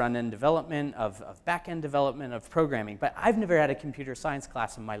sort of front-end development, of back-end development, of programming, but I've never had a computer science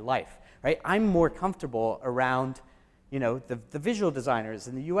class in my life, right? I'm more comfortable around, the visual designers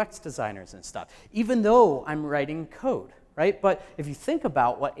and the UX designers and stuff, even though I'm writing code, right? But if you think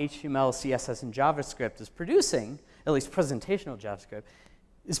about what HTML, CSS, and JavaScript is producing, at least presentational JavaScript,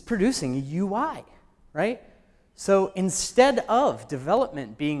 is producing a UI, right? So instead of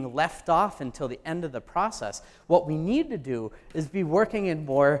development being left off until the end of the process, what we need to do is be working in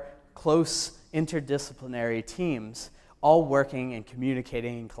more close interdisciplinary teams, all working and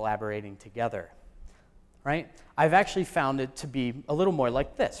communicating and collaborating together, right? I've actually found it to be a little more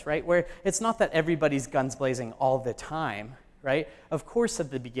like this, right? Where it's not that everybody's guns blazing all the time, right? Of course,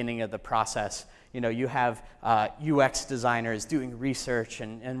 at the beginning of the process, you have UX designers doing research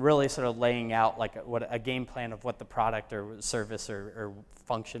and really sort of laying out like a game plan of what the product or service or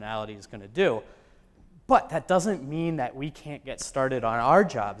functionality is going to do. But that doesn't mean that we can't get started on our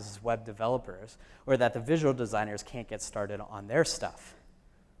jobs as web developers or that the visual designers can't get started on their stuff.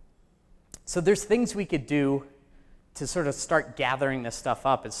 So there's things we could do to sort of start gathering this stuff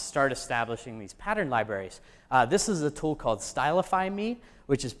up is start establishing these pattern libraries. This is a tool called Stylify Me,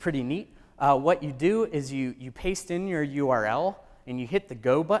 which is pretty neat. What you do is you paste in your URL and you hit the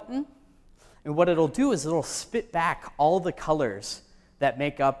go button, and what it'll do is it'll spit back all the colors that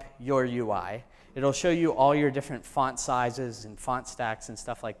make up your UI. It'll show you all your different font sizes and font stacks and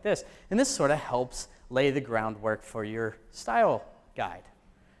stuff like this, and this sort of helps lay the groundwork for your style guide.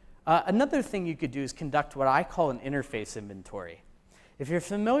 Another thing you could do is conduct what I call an interface inventory. If you're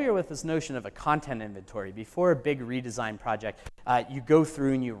familiar with this notion of a content inventory, before a big redesign project, you go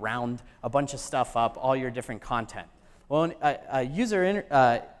through and you round a bunch of stuff up, all your different content. Well, an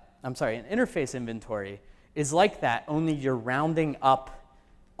interface inventory is like that, only you're rounding up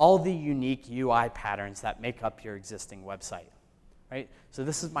all the unique UI patterns that make up your existing website, right? So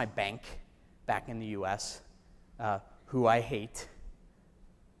this is my bank back in the US, who I hate.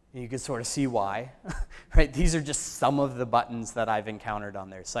 And you can sort of see why, right? These are just some of the buttons that I've encountered on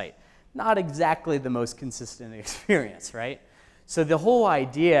their site. Not exactly the most consistent experience, right? So the whole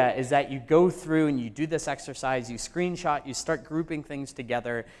idea is that you go through and you do this exercise, you screenshot, you start grouping things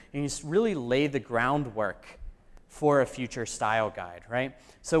together, and you really lay the groundwork for a future style guide, right?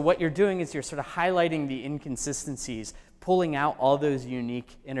 So what you're doing is you're sort of highlighting the inconsistencies, pulling out all those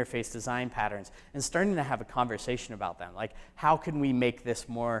unique interface design patterns and starting to have a conversation about them. Like, how can we make this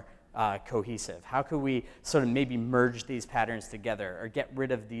more cohesive? How can we sort of maybe merge these patterns together or get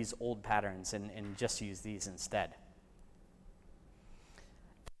rid of these old patterns and just use these instead?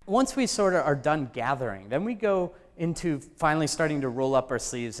 Once we sort of are done gathering, then we go into finally starting to roll up our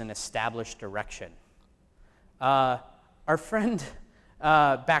sleeves and establish direction. Our friend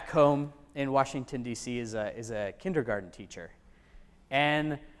back home in Washington, D.C. is a kindergarten teacher.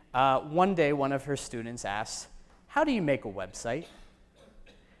 And one day, one of her students asked, "How do you make a website?"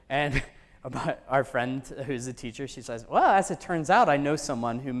 And our friend, who's a teacher, she says, "Well, as it turns out, I know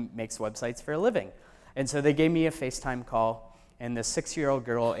someone who makes websites for a living." And so they gave me a FaceTime call, and the 6-year-old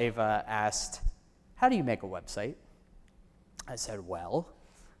girl, Ava, asked, "How do you make a website?" I said, "Well,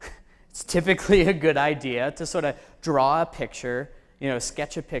 it's typically a good idea to sort of draw a picture,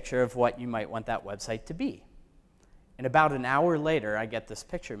 sketch a picture of what you might want that website to be." And about an hour later, I get this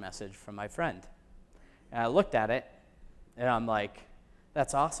picture message from my friend. And I looked at it, and I'm like,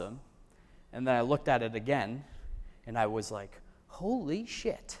 "That's awesome." And then I looked at it again, and I was like, "Holy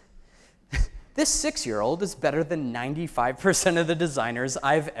shit. This 6-year-old is better than 95% of the designers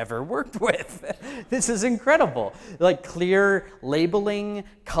I've ever worked with. This is incredible." Like clear labeling,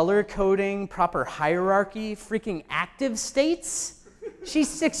 color coding, proper hierarchy, freaking active states. She's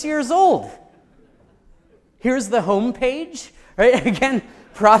 6 years old. Here's the home page, right? Again,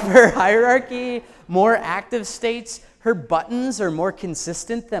 proper hierarchy, more active states. Her buttons are more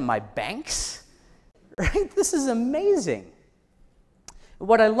consistent than my bank's, right? This is amazing.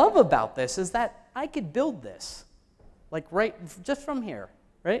 What I love about this is that I could build this, like right just from here,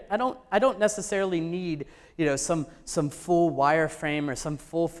 right? I don't necessarily need some full wireframe or some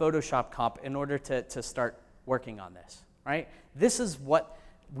full Photoshop comp in order to start working on this, right? This is what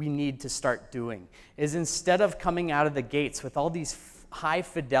we need to start doing, is instead of coming out of the gates with all these high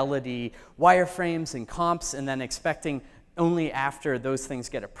fidelity wireframes and comps and then expecting only after those things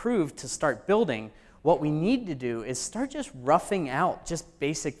get approved to start building, what we need to do is start just roughing out just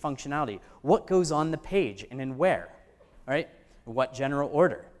basic functionality. What goes on the page and in where, right? What general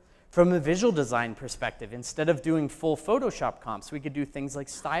order. From a visual design perspective, instead of doing full Photoshop comps, we could do things like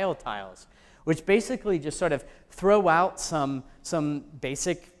style tiles, which basically just sort of throw out some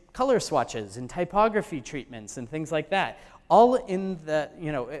basic color swatches and typography treatments and things like that. All in the,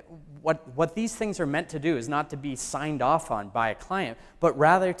 what these things are meant to do is not to be signed off on by a client, but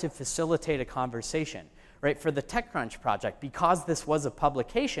rather to facilitate a conversation, right? For the TechCrunch project, because this was a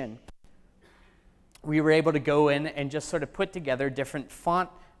publication, we were able to go in and just sort of put together different font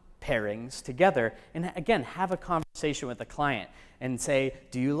pairings together and, again, have a conversation with the client and say,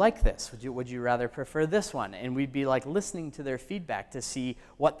 "Do you like this? Would you rather prefer this one?" And we'd be like listening to their feedback to see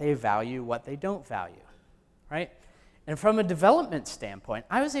what they value, what they don't value, right? And from a development standpoint,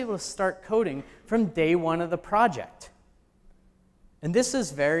 I was able to start coding from day one of the project. And this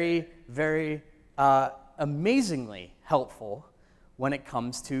is very, very amazingly helpful when it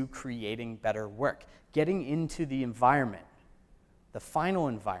comes to creating better work. Getting into the environment, the final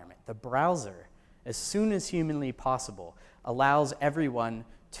environment, the browser, as soon as humanly possible, allows everyone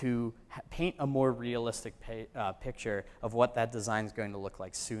to paint a more realistic picture of what that design is going to look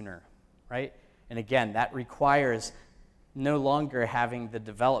like sooner, right? And again, that requires no longer having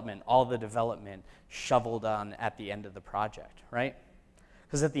all the development shoveled on at the end of the project, right?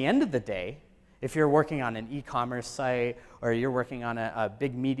 Because at the end of the day, If you're working on an e-commerce site or you're working on a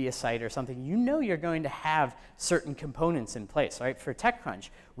big media site or something, you know you're going to have certain components in place, right? For TechCrunch,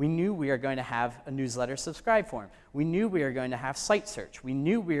 we knew we were going to have a newsletter subscribe form. We knew we were going to have site search. We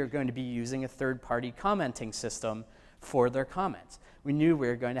knew we were going to be using a third-party commenting system for their comments. We knew we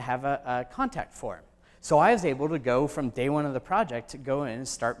were going to have a contact form. So I was able to go from day one of the project to go in and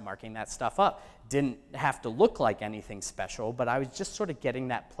start marking that stuff up. Didn't have to look like anything special, but I was just sort of getting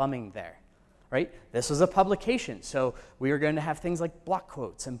that plumbing there. Right? This was a publication, so we were going to have things like block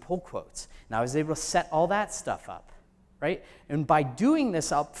quotes and pull quotes, and I was able to set all that stuff up, right? And by doing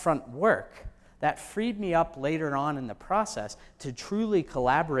this upfront work, that freed me up later on in the process to truly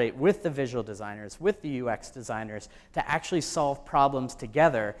collaborate with the visual designers, with the UX designers, to actually solve problems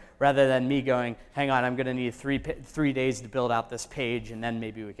together, rather than me going, hang on, I'm going to need three days to build out this page, and then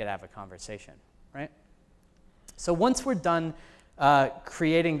maybe we could have a conversation, right? So once we're done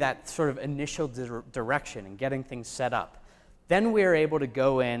creating that sort of initial direction and getting things set up, then we're able to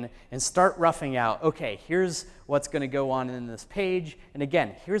go in and start roughing out, okay, here's what's going to go on in this page, and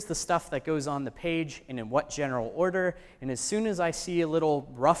again, here's the stuff that goes on the page and in what general order, and as soon as I see a little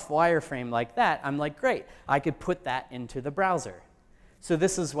rough wireframe like that, I'm like, great, I could put that into the browser. So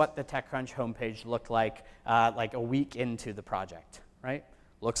this is what the TechCrunch homepage looked like a week into the project, right?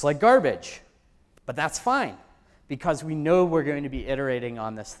 Looks like garbage, but that's fine, because we know we're going to be iterating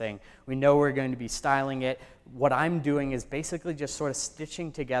on this thing. We know we're going to be styling it. What I'm doing is basically just sort of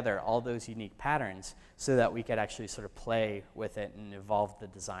stitching together all those unique patterns so that we could actually sort of play with it and evolve the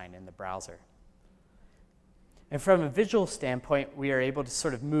design in the browser. And from a visual standpoint, we are able to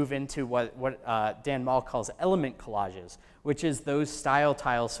sort of move into what Dan Mall calls element collages, which is those style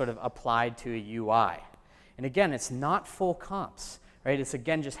tiles sort of applied to a UI. And again, it's not full comps, right? It's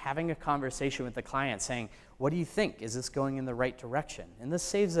again just having a conversation with the client saying, what do you think? Is this going in the right direction? And this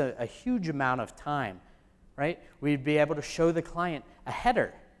saves a huge amount of time, right? We'd be able to show the client a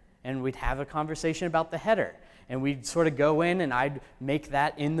header, and we'd have a conversation about the header. And we'd sort of go in, and I'd make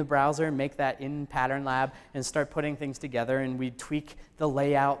that in the browser, make that in Pattern Lab, and start putting things together, and we'd tweak the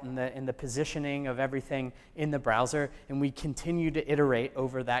layout and the positioning of everything in the browser, and we continue to iterate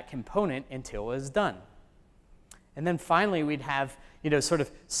over that component until it was done. And then finally, we'd have, sort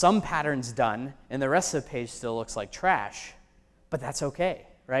of some patterns done, and the rest of the page still looks like trash. But that's okay,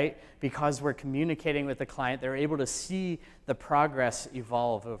 right? Because we're communicating with the client, they're able to see the progress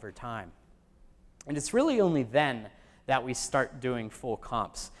evolve over time. And it's really only then that we start doing full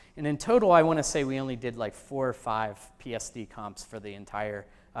comps. And in total, I want to say we only did like 4 or 5 PSD comps for the entire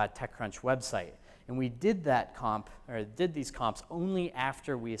TechCrunch website. And we did these comps only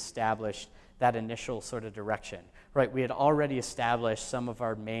after we established that initial sort of direction. Right, we had already established some of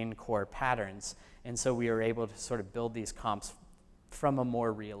our main core patterns, and so we were able to sort of build these comps from a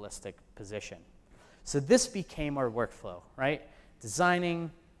more realistic position. So this became our workflow, right?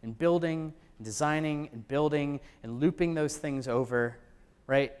 Designing and building, designing and building, and looping those things over,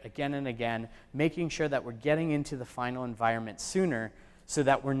 right, again and again, making sure that we're getting into the final environment sooner so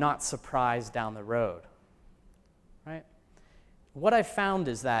that we're not surprised down the road, right? What I found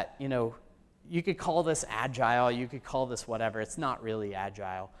is that, you could call this agile, you could call this whatever. It's not really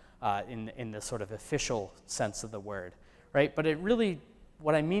agile in the sort of official sense of the word, right? But it really,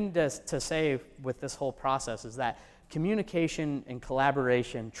 what I mean to say with this whole process is that communication and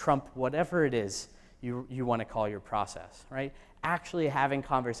collaboration trump whatever it is you want to call your process, right? Actually having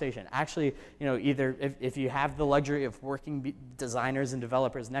conversation. Actually, either if you have the luxury of working designers and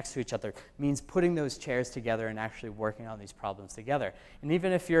developers next to each other, means putting those chairs together and actually working on these problems together. And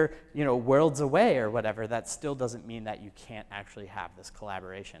even if you're, worlds away or whatever, that still doesn't mean that you can't actually have this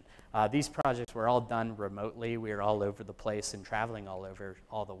collaboration. These projects were all done remotely. We were all over the place and traveling all over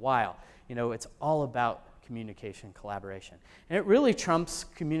all the while. It's all about communication, collaboration. And it really trumps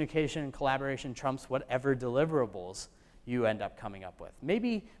communication and collaboration trumps whatever deliverables you end up coming up with.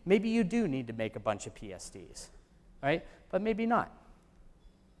 Maybe you do need to make a bunch of PSDs, right? But maybe not.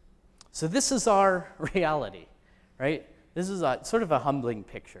 So this is our reality, right? This is sort of a humbling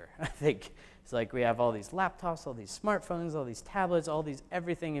picture, I think. It's like we have all these laptops, all these smartphones, all these tablets, all these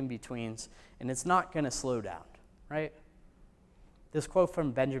everything in betweens, and it's not going to slow down, right? This quote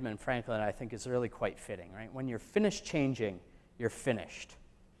from Benjamin Franklin, I think, is really quite fitting, right? When you're finished changing, you're finished,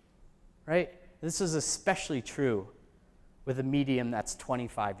 right? This is especially true with a medium that's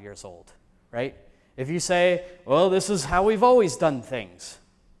 25 years old, right? If you say, well, this is how we've always done things,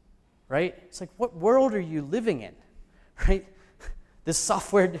 right? It's like, what world are you living in, right? This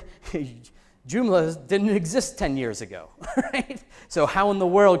software, Joomla didn't exist 10 years ago, right? So how in the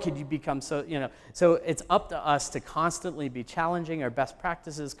world could you become so, so it's up to us to constantly be challenging our best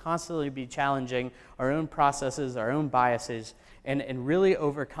practices, constantly be challenging our own processes, our own biases, and really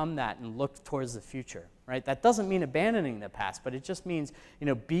overcome that and look towards the future, right? That doesn't mean abandoning the past, but it just means,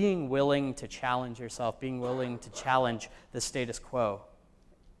 being willing to challenge yourself, being willing to challenge the status quo.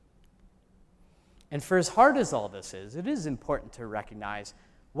 And for as hard as all this is, it is important to recognize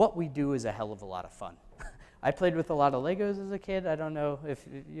what we do is a hell of a lot of fun. I played with a lot of Legos as a kid. I don't know if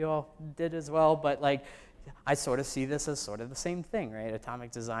you all did as well, but I sort of see this as sort of the same thing, right?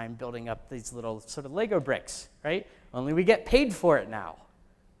 Atomic design, building up these little sort of Lego bricks, right? Only we get paid for it now.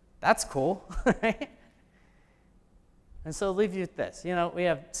 That's cool, right? And so I'll leave you with this. We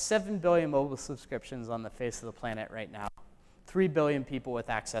have 7 billion mobile subscriptions on the face of the planet right now, 3 billion people with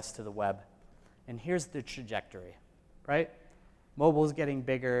access to the web. And here's the trajectory, right? Mobile's getting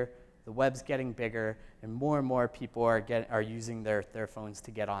bigger, the web's getting bigger, and more people are using their phones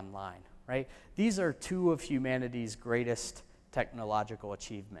to get online, right? These are two of humanity's greatest technological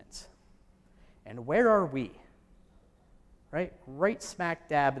achievements. And where are we? Right? Right smack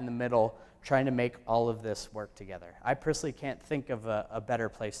dab in the middle, trying to make all of this work together. I personally can't think of a better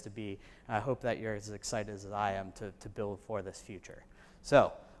place to be. I hope that you're as excited as I am to build for this future.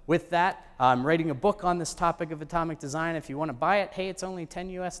 So, with that, I'm writing a book on this topic of atomic design. If you want to buy it, hey, it's only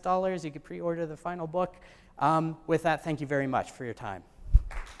 $10 US. You can pre-order the final book. With that, thank you very much for your time.